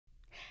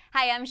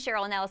Hi, I'm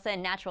Cheryl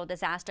Nelson, Natural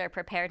Disaster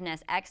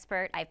Preparedness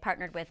Expert. I've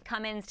partnered with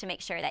Cummins to make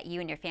sure that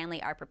you and your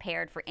family are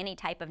prepared for any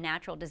type of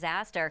natural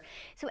disaster.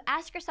 So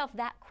ask yourself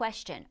that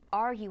question,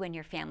 are you and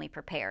your family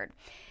prepared?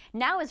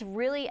 Now is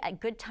really a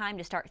good time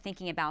to start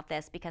thinking about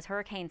this because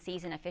hurricane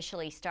season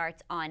officially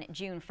starts on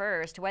June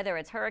 1st. Whether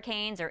it's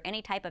hurricanes or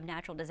any type of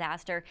natural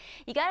disaster,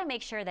 you got to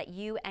make sure that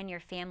you and your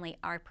family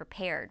are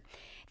prepared.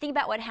 Think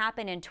about what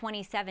happened in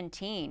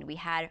 2017. We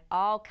had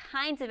all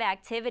kinds of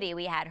activity.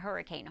 We had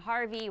Hurricane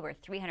Harvey, where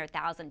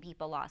 300,000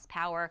 people lost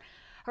power.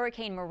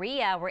 Hurricane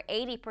Maria, where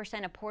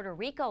 80% of Puerto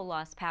Rico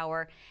lost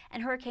power,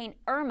 and Hurricane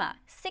Irma,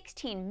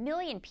 16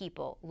 million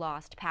people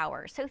lost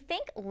power. So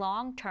think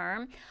long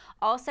term.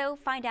 Also,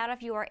 find out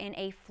if you are in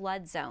a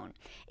flood zone.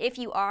 If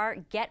you are,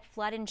 get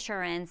flood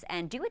insurance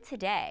and do it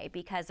today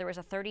because there was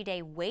a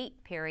 30-day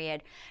wait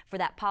period for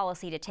that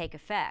policy to take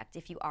effect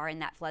if you are in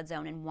that flood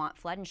zone and want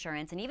flood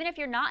insurance. And even if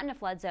you're not in a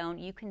flood zone,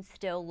 you can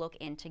still look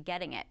into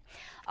getting it.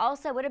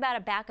 Also, what about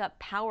a backup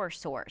power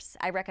source?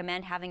 I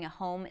recommend having a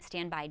home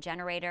standby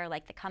generator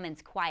like the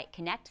Cummins Quiet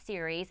Connect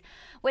series.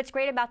 What's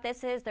great about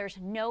this is there's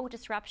no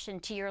disruption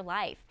to your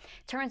life.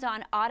 Turns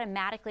on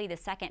automatically the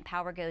second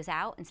power goes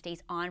out and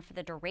stays on for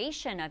the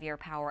duration of your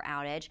power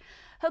outage.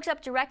 Hooks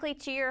up directly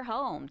to your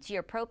home, to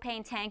your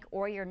propane tank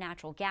or your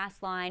natural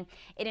gas line.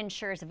 It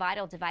ensures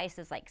vital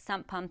devices like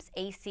sump pumps,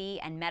 AC,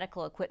 and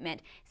medical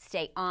equipment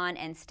stay on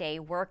and stay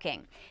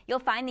working. You'll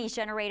find these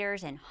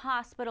generators in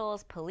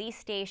hospitals, police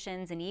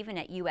stations, and even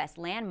at U.S.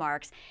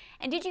 landmarks.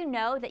 And did you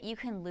know that you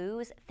can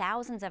lose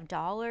thousands of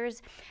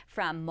dollars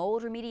from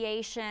mold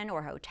remediation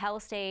or hotel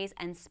stays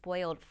and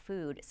spoiled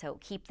food? So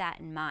keep that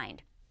in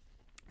mind.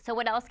 So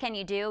what else can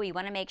you do? You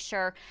want to make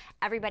sure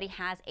everybody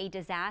has a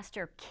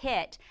disaster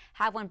kit.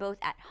 Have one both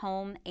at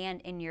home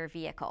and in your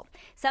vehicle.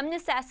 Some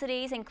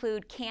necessities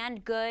include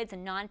canned goods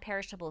and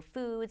non-perishable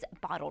foods,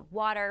 bottled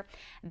water,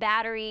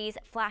 batteries,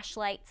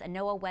 flashlights, a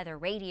NOAA weather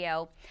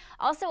radio.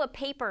 Also a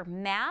paper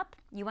map.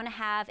 You want to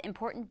have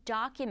important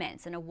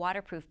documents in a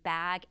waterproof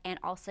bag and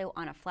also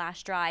on a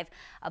flash drive,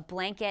 a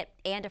blanket,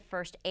 and a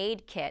first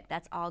aid kit.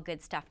 That's all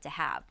good stuff to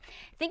have.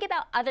 Think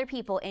about other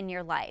people in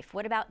your life.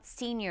 What about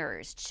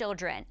seniors,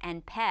 children,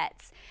 and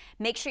pets?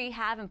 Make sure you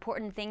have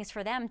important things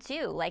for them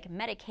too, like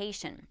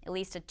medication. At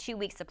least a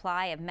 2-week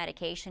supply of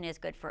medication is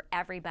good for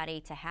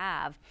everybody to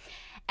have.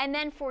 And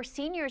then for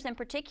seniors in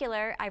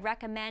particular, I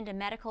recommend a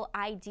medical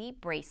ID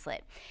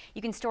bracelet.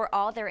 You can store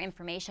all their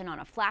information on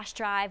a flash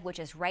drive, which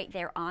is right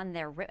there on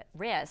their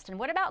wrist. And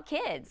what about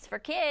kids? For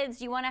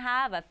kids, you want to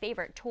have a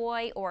favorite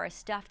toy or a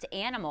stuffed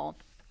animal.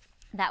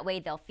 That way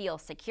they'll feel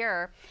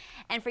secure.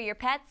 And for your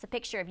pets, a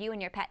picture of you and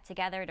your pet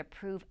together to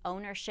prove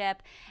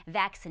ownership,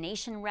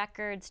 vaccination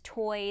records,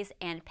 toys,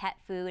 and pet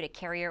food, a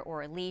carrier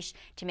or a leash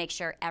to make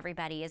sure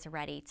everybody is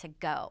ready to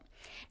go.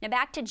 Now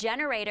back to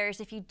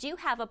generators. If you do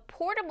have a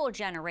portable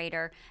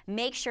generator,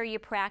 make sure you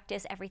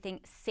practice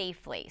everything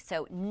safely.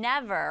 So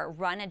never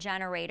run a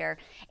generator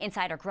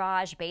inside a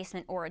garage,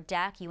 basement, or a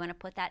deck. You want to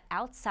put that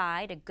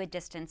outside a good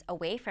distance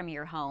away from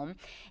your home.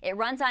 It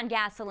runs on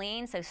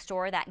gasoline, so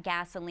store that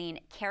gasoline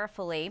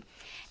carefully.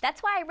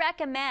 That's why I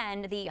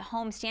recommend the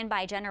home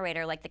standby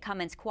generator like the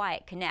Cummins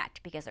Quiet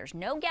Connect because there's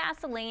no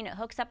gasoline. It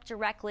hooks up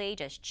directly.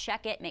 Just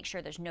check it, make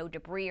sure there's no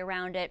debris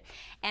around it,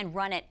 and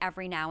run it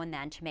every now and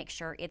then to make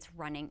sure it's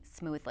running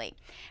smoothly.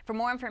 For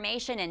more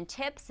information and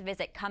tips,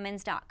 visit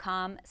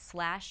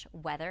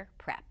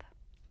Cummins.com/weatherprep.